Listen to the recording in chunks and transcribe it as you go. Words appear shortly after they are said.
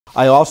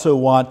I also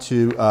want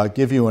to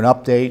give you an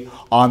update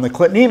on the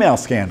Clinton email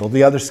scandal,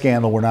 the other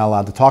scandal we're not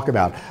allowed to talk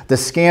about. The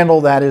scandal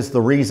that is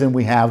the reason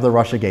we have the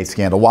Russiagate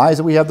scandal. Why is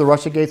it we have the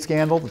Russiagate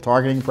scandal, the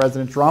targeting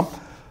President Trump?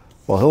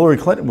 Well, Hillary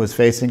Clinton was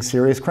facing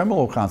serious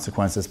criminal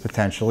consequences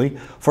potentially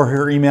for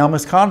her email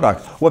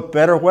misconduct. What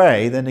better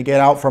way than to get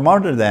out from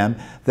under them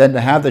than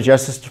to have the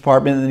Justice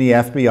Department and the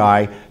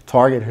FBI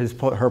target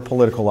her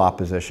political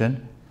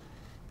opposition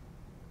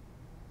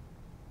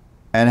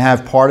and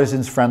have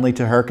partisans friendly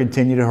to her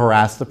continue to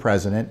harass the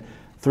president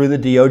through the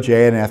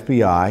DOJ and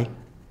FBI,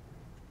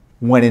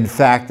 when in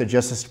fact the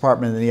Justice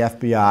Department and the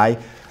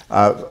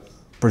FBI,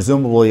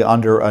 presumably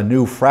under a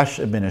new, fresh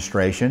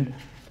administration,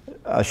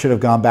 should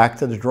have gone back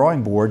to the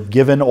drawing board,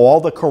 given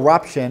all the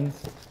corruption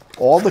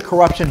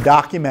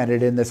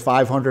documented in this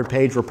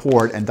 500-page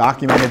report and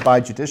documented by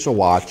Judicial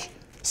Watch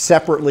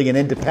separately and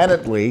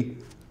independently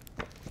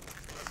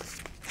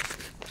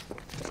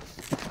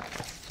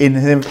in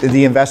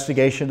the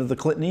investigation of the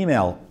Clinton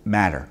email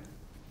matter.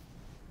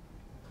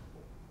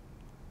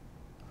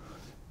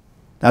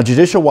 Now,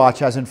 Judicial Watch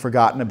hasn't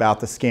forgotten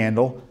about the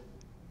scandal,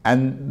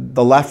 and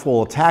the left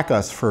will attack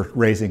us for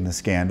raising the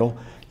scandal.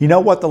 You know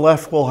what the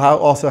left will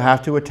also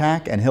have to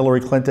attack, and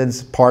Hillary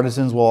Clinton's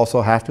partisans will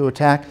also have to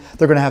attack?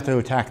 They're going to have to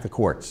attack the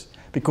courts,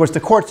 because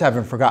the courts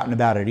haven't forgotten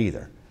about it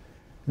either.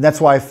 And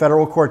that's why a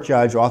federal court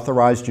judge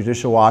authorized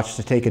Judicial Watch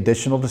to take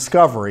additional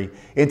discovery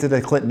into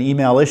the Clinton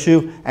email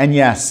issue and,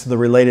 yes, the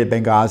related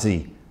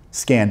Benghazi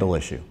scandal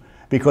issue,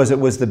 because it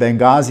was the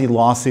Benghazi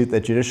lawsuit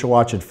that Judicial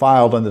Watch had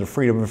filed under the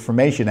Freedom of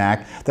Information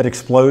Act that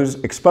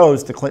exposed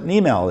the Clinton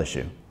email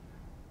issue.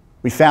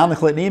 We found the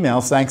Clinton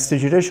emails thanks to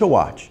Judicial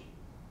Watch.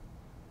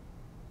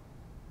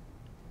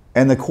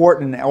 And the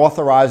court, in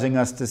authorizing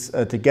us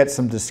to get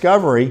some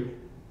discovery,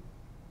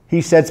 he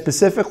said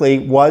specifically,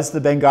 was the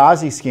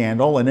Benghazi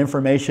scandal and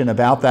information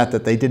about that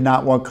they did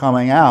not want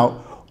coming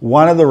out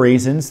one of the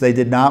reasons they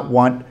did not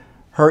want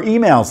her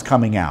emails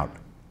coming out.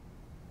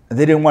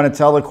 They didn't want to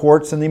tell the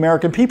courts and the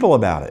American people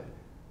about it.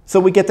 So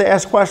we get to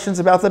ask questions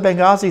about the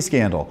Benghazi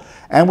scandal,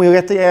 and we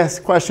get to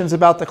ask questions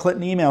about the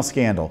Clinton email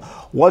scandal.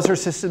 Was her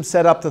system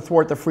set up to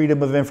thwart the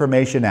Freedom of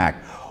Information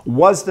Act?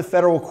 Was the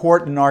federal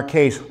court in our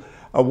case,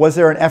 was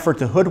there an effort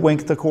to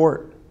hoodwink the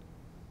court?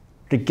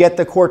 To get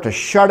the court to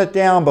shut it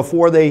down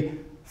before they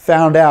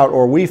found out,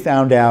 or we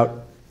found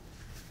out,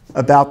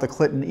 about the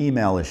Clinton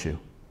email issue?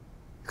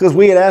 Because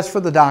we had asked for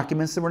the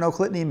documents, there were no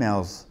Clinton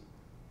emails.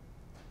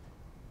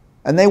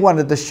 And they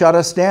wanted to shut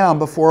us down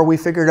before we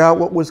figured out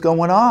what was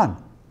going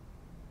on.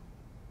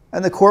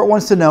 And the court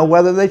wants to know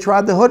whether they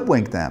tried to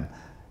hoodwink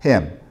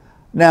him.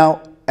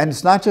 Now, and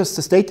it's not just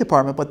the State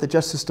Department, but the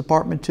Justice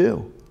Department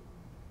too.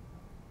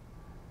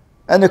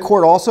 And the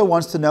court also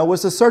wants to know,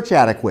 was the search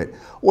adequate?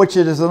 Which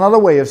is another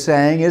way of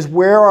saying is,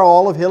 where are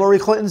all of Hillary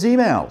Clinton's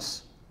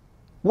emails?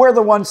 We're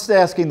the ones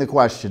asking the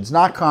questions,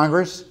 not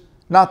Congress,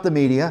 not the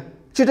media.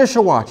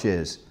 Judicial Watch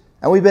is.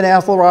 And we've been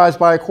authorized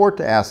by a court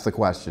to ask the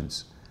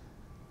questions.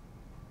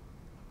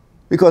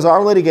 Because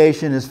our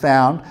litigation has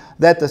found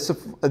that the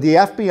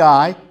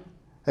FBI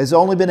has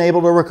only been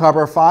able to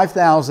recover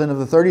 5,000 of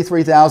the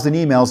 33,000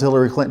 emails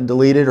Hillary Clinton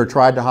deleted or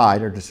tried to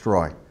hide or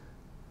destroy.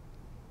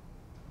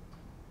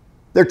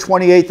 There are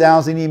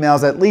 28,000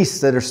 emails at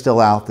least that are still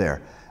out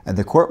there. And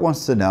the court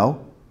wants to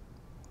know,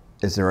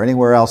 is there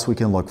anywhere else we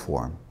can look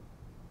for them?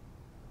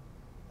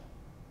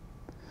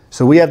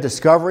 So we have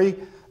discovery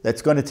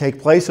that's going to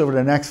take place over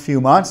the next few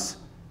months.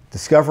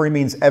 Discovery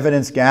means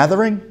evidence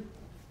gathering.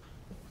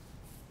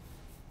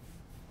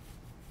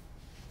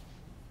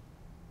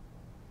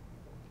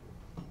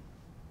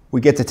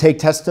 We get to take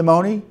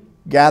testimony,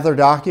 gather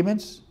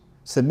documents,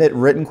 submit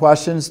written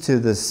questions to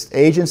the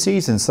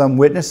agencies and some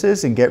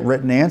witnesses and get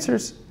written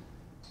answers.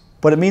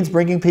 But it means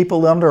bringing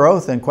people under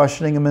oath and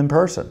questioning them in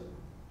person.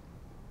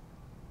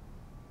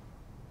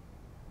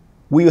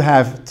 We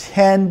have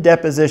 10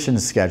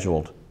 depositions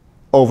scheduled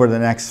over the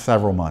next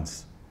several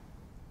months.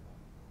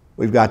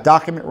 We've got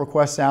document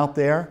requests out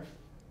there.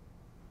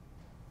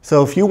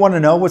 So if you want to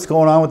know what's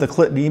going on with the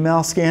Clinton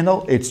email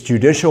scandal, it's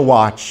Judicial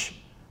Watch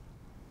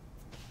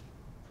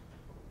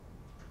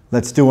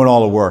that's doing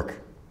all the work.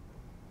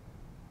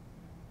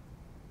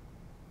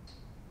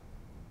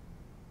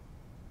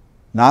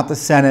 Not the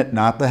Senate,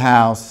 not the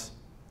House,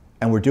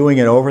 and we're doing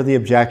it over the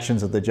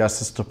objections of the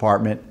Justice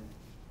Department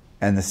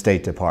and the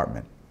State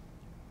Department.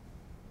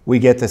 We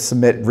get to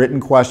submit written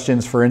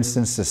questions, for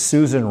instance, to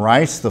Susan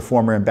Rice, the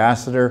former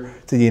ambassador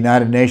to the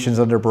United Nations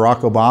under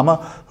Barack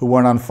Obama, who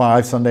went on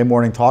 5 Sunday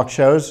morning talk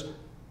shows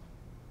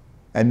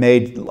and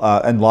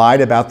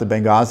lied about the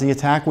Benghazi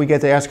attack. We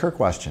get to ask her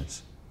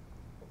questions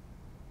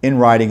in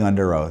writing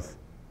under oath.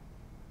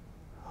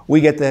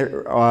 We get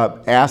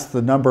to ask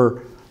the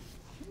number,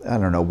 I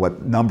don't know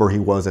what number he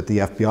was at the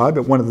FBI,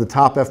 but one of the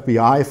top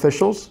FBI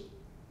officials,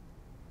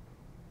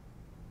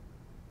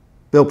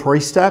 Bill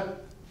Priestep,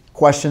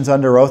 questions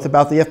under oath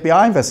about the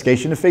FBI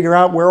investigation to figure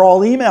out where all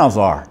the emails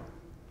are.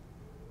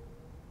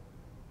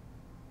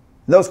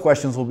 Those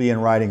questions will be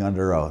in writing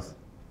under oath.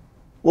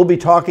 We'll be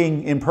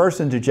talking in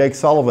person to Jake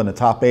Sullivan, a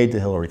top aide to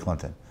Hillary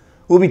Clinton.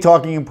 We'll be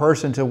talking in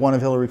person to one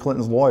of Hillary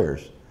Clinton's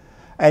lawyers.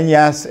 And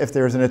yes, if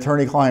there's an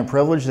attorney-client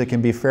privilege that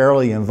can be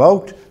fairly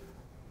invoked,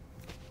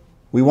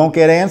 we won't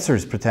get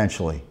answers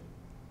potentially.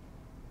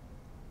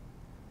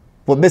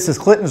 But Mrs.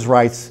 Clinton's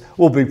rights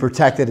will be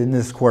protected in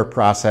this court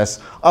process,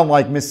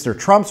 unlike Mr.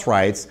 Trump's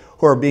rights,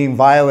 who are being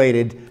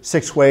violated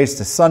 6 ways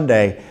to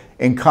Sunday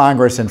in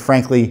Congress and,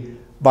 frankly,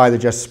 by the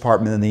Justice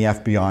Department and the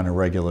FBI on a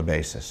regular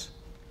basis.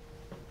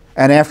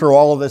 And after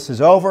all of this is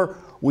over,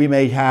 we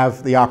may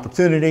have the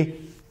opportunity,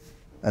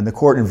 and the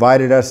court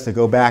invited us to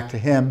go back to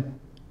him,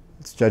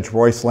 it's Judge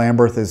Royce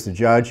Lamberth is the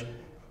judge,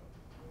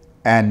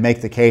 and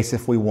make the case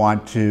if we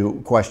want to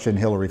question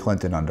Hillary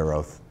Clinton under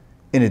oath,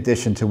 in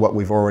addition to what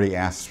we've already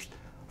asked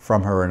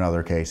from her in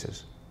other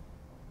cases.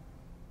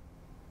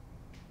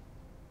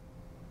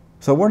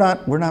 So we're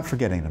not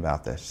forgetting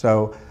about this.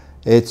 So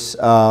it's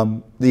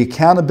the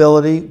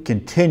accountability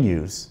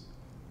continues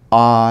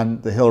on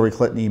the Hillary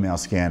Clinton email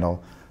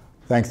scandal,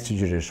 thanks to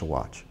Judicial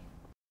Watch.